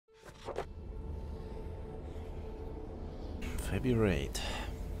February 8,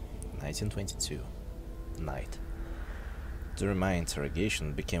 1922. Night. During my interrogation,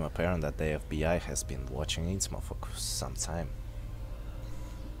 it became apparent that the FBI has been watching Innsmouth for some time.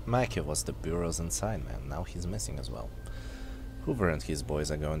 Mackie was the bureau's inside man, now he's missing as well. Hoover and his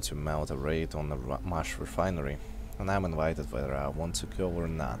boys are going to mount a raid on the Marsh refinery, and I'm invited whether I want to go or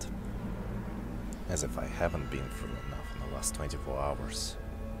not. As if I haven't been through enough in the last 24 hours.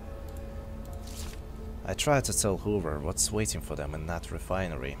 I tried to tell Hoover what's waiting for them in that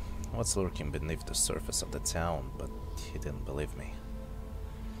refinery, what's lurking beneath the surface of the town, but he didn't believe me.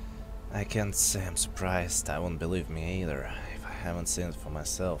 I can't say I'm surprised, I won't believe me either if I haven't seen it for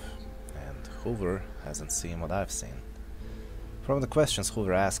myself, and Hoover hasn't seen what I've seen. From the questions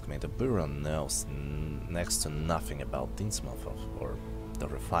Hoover asked me, the Bureau knows next to nothing about Innsmouth or the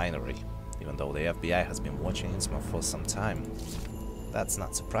refinery, even though the FBI has been watching Innsmouth for some time. That's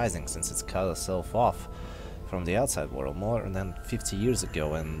not surprising, since it's cut itself off from the outside world more than 50 years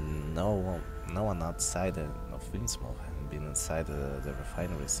ago, and no one outside of Innsmouth has been inside the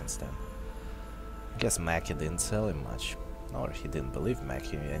refinery since then. I guess Mackie didn't tell him much, or he didn't believe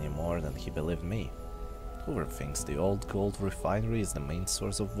Mackie any more than he believed me. Hoover thinks the old gold refinery is the main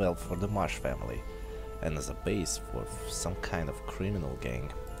source of wealth for the Marsh family, and as a base for some kind of criminal gang.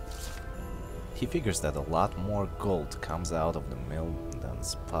 He figures that a lot more gold comes out of the mill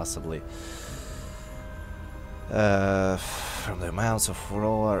than's possibly from the amounts of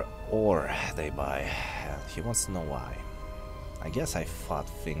raw ore they buy, and he wants to know why. I guess I thought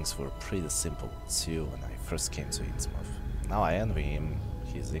things were pretty simple too when I first came to Innsmouth. Now I envy him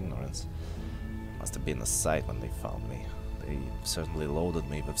his ignorance. Must have been a sight when they found me. They certainly loaded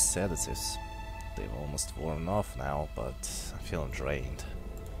me with sedatives. They've almost worn off now, but I'm feeling drained.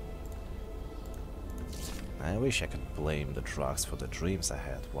 I wish I could blame the drugs for the dreams I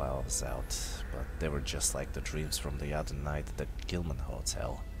had while I was out, but they were just like the dreams from the other night at the Gilman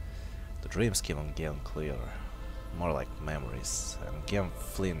Hotel. The dreams keep on getting clearer, more like memories, and getting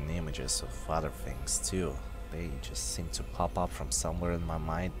fleeting images of other things too. They just seem to pop up from somewhere in my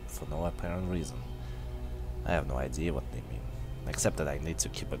mind for no apparent reason. I have no idea what they mean, except that I need to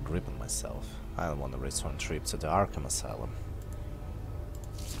keep a grip on myself. I don't want a return trip to the Arkham Asylum.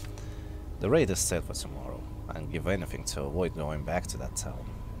 The raid is set for tomorrow. I'd give anything to avoid going back to that town.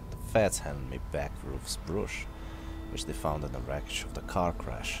 The feds handed me back Ruth's brush, which they found in the wreckage of the car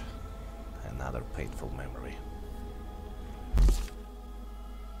crash. Another painful memory.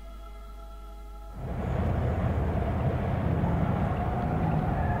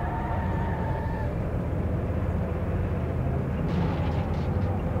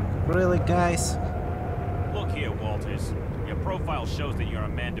 Really, guys? Look here, Walters. Your profile shows that you're a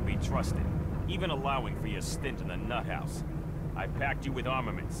man to be trusted, even allowing for your stint in the nut house. I packed you with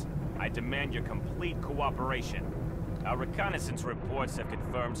armaments. I demand your complete cooperation. Our reconnaissance reports have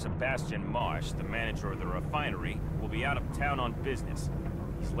confirmed Sebastian Marsh, the manager of the refinery, will be out of town on business.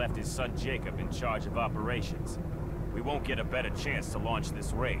 He's left his son Jacob in charge of operations. We won't get a better chance to launch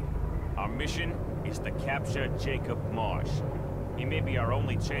this raid. Our mission is to capture Jacob Marsh. He may be our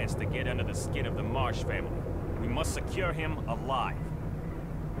only chance to get under the skin of the Marsh family. We must secure him alive.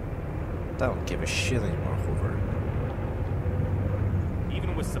 Don't give a shit anymore, Hoover.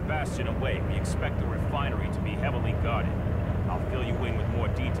 Even with Sebastian away, we expect the refinery to be heavily guarded. I'll fill you in with more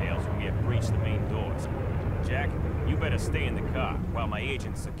details when we have breached the main doors. Jack, you better stay in the car while my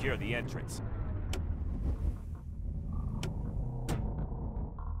agents secure the entrance.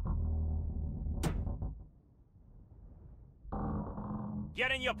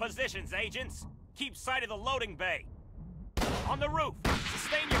 Get in your positions, agents! Keep sight of the loading bay! On the roof!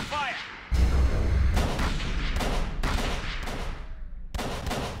 Sustain your fire!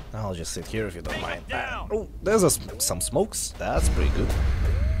 I'll just sit here if you don't Take mind. down. Oh, there's some smokes. That's pretty good.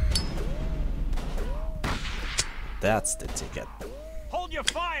 That's the ticket. Hold your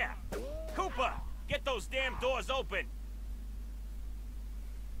fire! Cooper, get those damn doors open!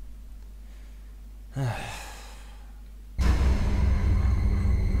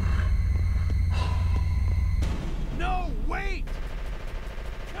 No, wait!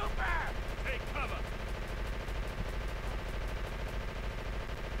 Cooper! Take cover!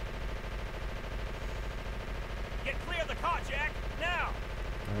 Get clear of the car, Jack! Now!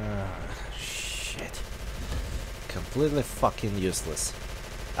 Shit. Completely fucking useless.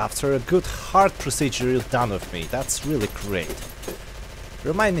 After a good heart procedure you've done with me, that's really great.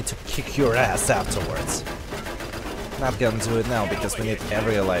 Remind me to kick your ass afterwards. Not gonna do it now because we need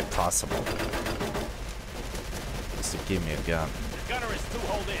every ally possible. Just to give me a gun. The gunner is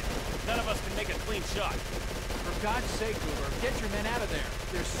two-holed in. None of us can make a clean shot. For God's sake, Hoover, get your men out of there.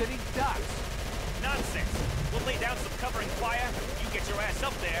 They're sitting ducks. Nonsense! We'll lay down some cover and fire, you get your ass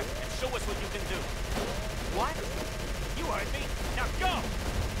up there and show us what you can do. What? You heard me. Now go!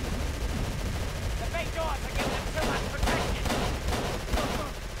 The bay doors are giving them too much protection!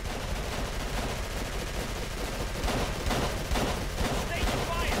 Stage your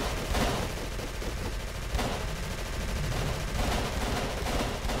fire!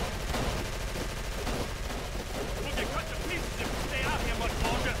 We'll get cut to pieces if we stay out here much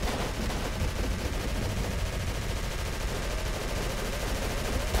longer!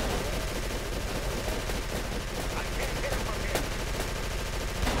 I can't hit him from here!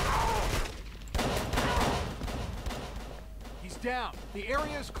 He's down. The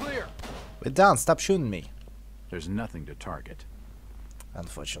area is clear. We're done. Stop shooting me. There's nothing to target.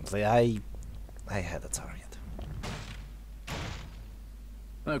 Unfortunately, I had a target.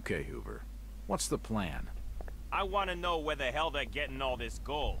 Okay, Hoover. What's the plan? I want to know where the hell they're getting all this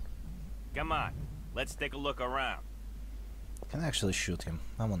gold. Come on, let's take a look around. Can I actually shoot him?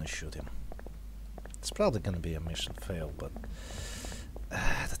 I want to shoot him. It's probably gonna be a mission fail, but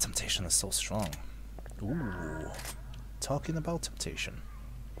the temptation is so strong. Ooh, talking about temptation.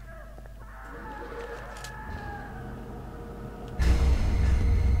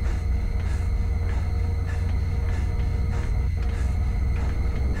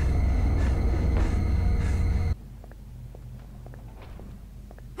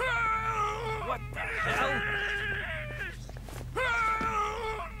 What the hell?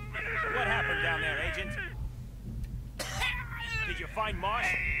 What happened down there, Agent? Did you find Marsh?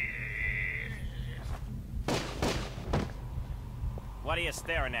 What are you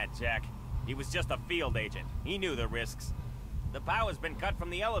staring at, Jack? He was just a field agent. He knew the risks. The power's been cut from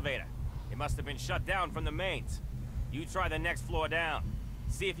the elevator. It must have been shut down from the mains. You try the next floor down.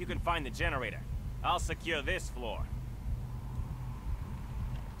 See if you can find the generator. I'll secure this floor.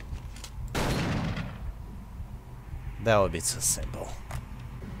 That would be too simple.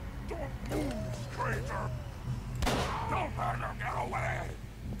 Don't move, stranger! Don't let her get away!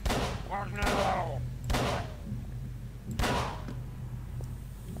 What now?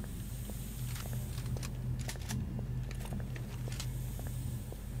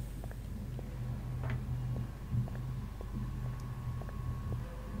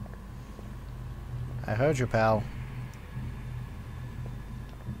 I heard you, pal.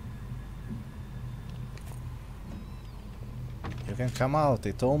 You can come out,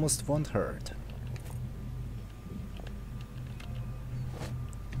 it almost won't hurt.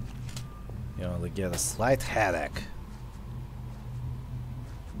 You only get a slight headache.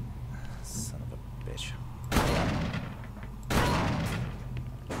 Son of a bitch.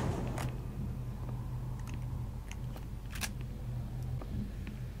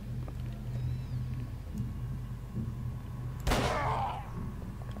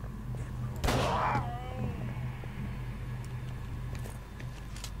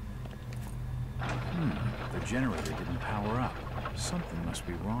 The generator didn't power up. Something must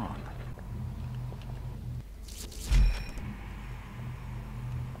be wrong.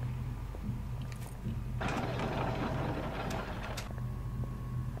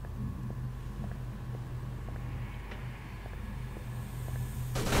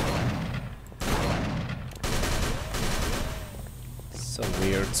 So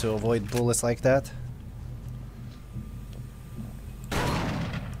weird to avoid bullets like that.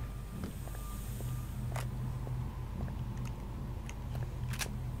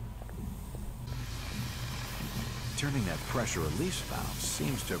 Turning that pressure release valve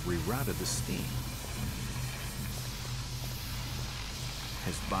seems to have rerouted the steam.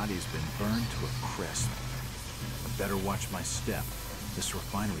 His body's been burned to a crisp. Better watch my step. This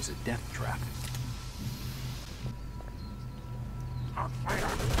refinery's a death trap.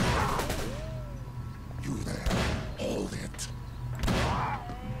 You there, hold it.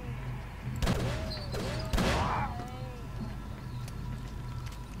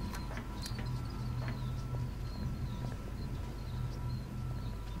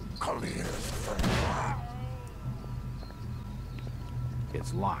 Clear, friend.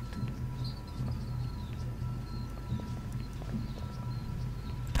 It's locked.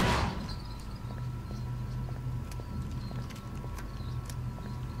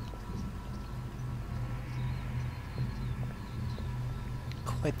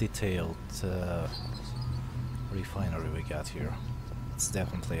 Quite detailed refinery we got here. It's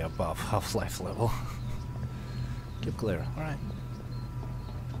definitely above Half-Life level. Keep clear, alright.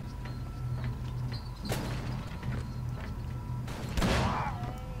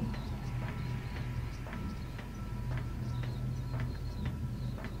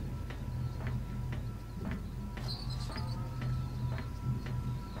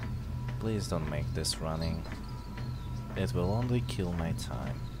 Please don't make this running. It will only kill my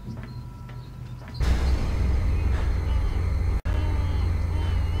time.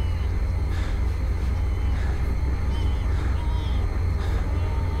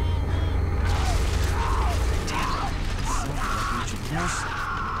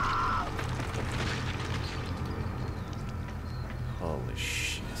 Holy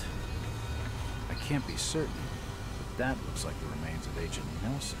shit. I can't be certain, but that looks like the remains of Agent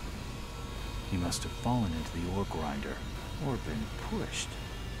Nelson. He must have fallen into the ore grinder, or been pushed.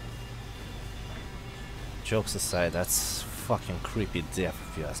 Jokes aside, that's fucking creepy death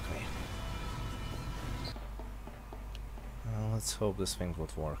if you ask me. Well, let's hope this thing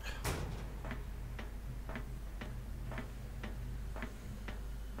would work.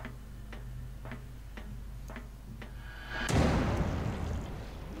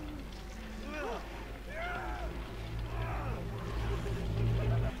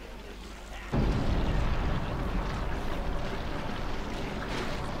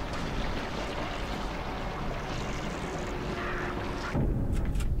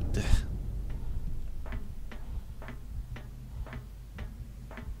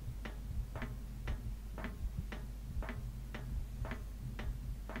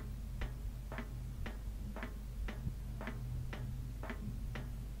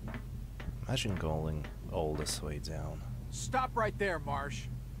 Imagine going all this way down. Stop right there, Marsh.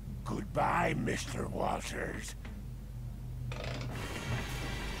 Goodbye, Mr. Walters. Are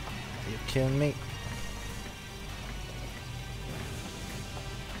you kidding me?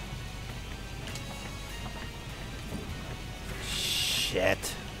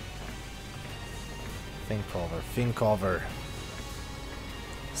 Shit. Think over, think over.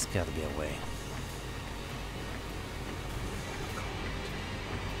 There's gotta be a way.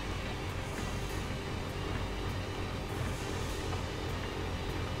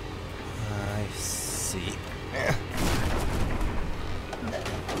 See.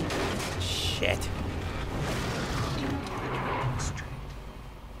 Shit.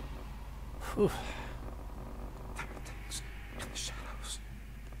 Whew. In the shadows.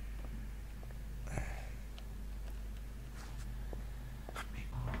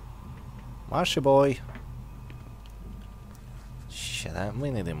 Marshy boy. Shit,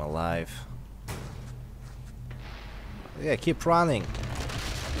 we need him alive. Yeah, keep running.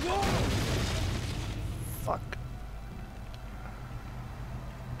 Fuck.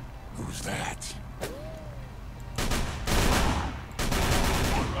 Who's that?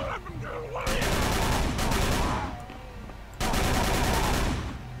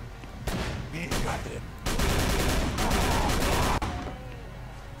 Me got him.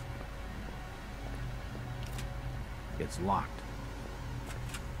 It's locked.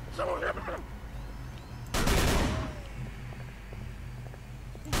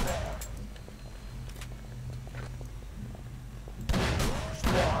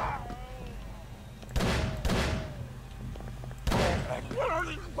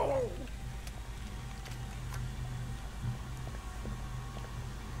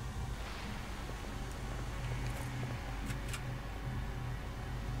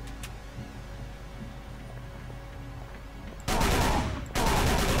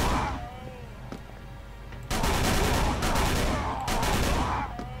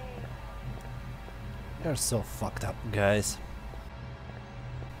 You're so fucked up, guys.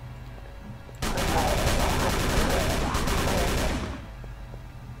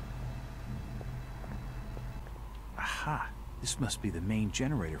 Aha! This must be the main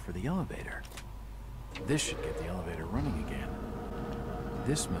generator for the elevator. This should get the elevator running again.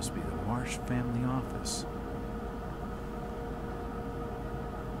 This must be the Marsh family office.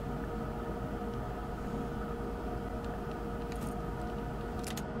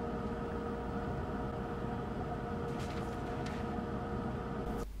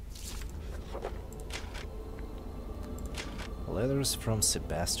 Letters from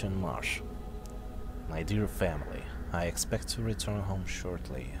Sebastian Marsh. My dear family, I expect to return home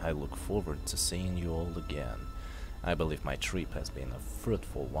shortly. I look forward to seeing you all again. I believe my trip has been a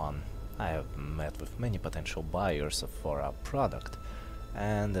fruitful one. I have met with many potential buyers for our product,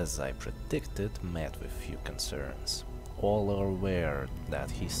 and as I predicted, met with few concerns. All are aware that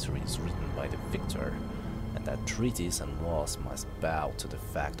history is written by the victor, and that treaties and wars must bow to the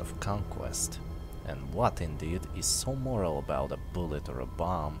fact of conquest. And what indeed is so moral about a bullet or a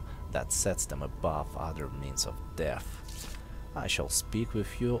bomb that sets them above other means of death? I shall speak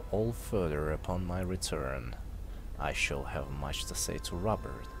with you all further upon my return. I shall have much to say to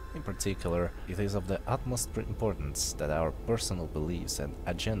Robert. In particular, it is of the utmost importance that our personal beliefs and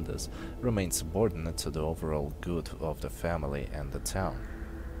agendas remain subordinate to the overall good of the family and the town.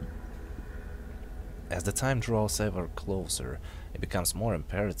 As the time draws ever closer, it becomes more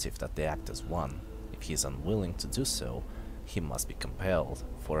imperative that they act as one. If he is unwilling to do so, he must be compelled,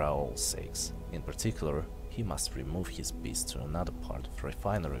 for our all sakes. In particular, he must remove his beast to another part of the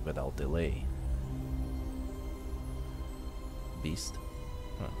refinery without delay. Beast?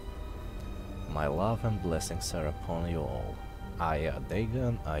 My love and blessings are upon you all. Aya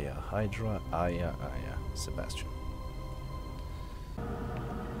Dagon, Aya Hydra, Aya Sebastian.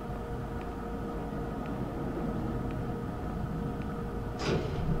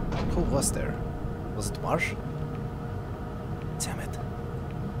 Who was there? Was it Marsh?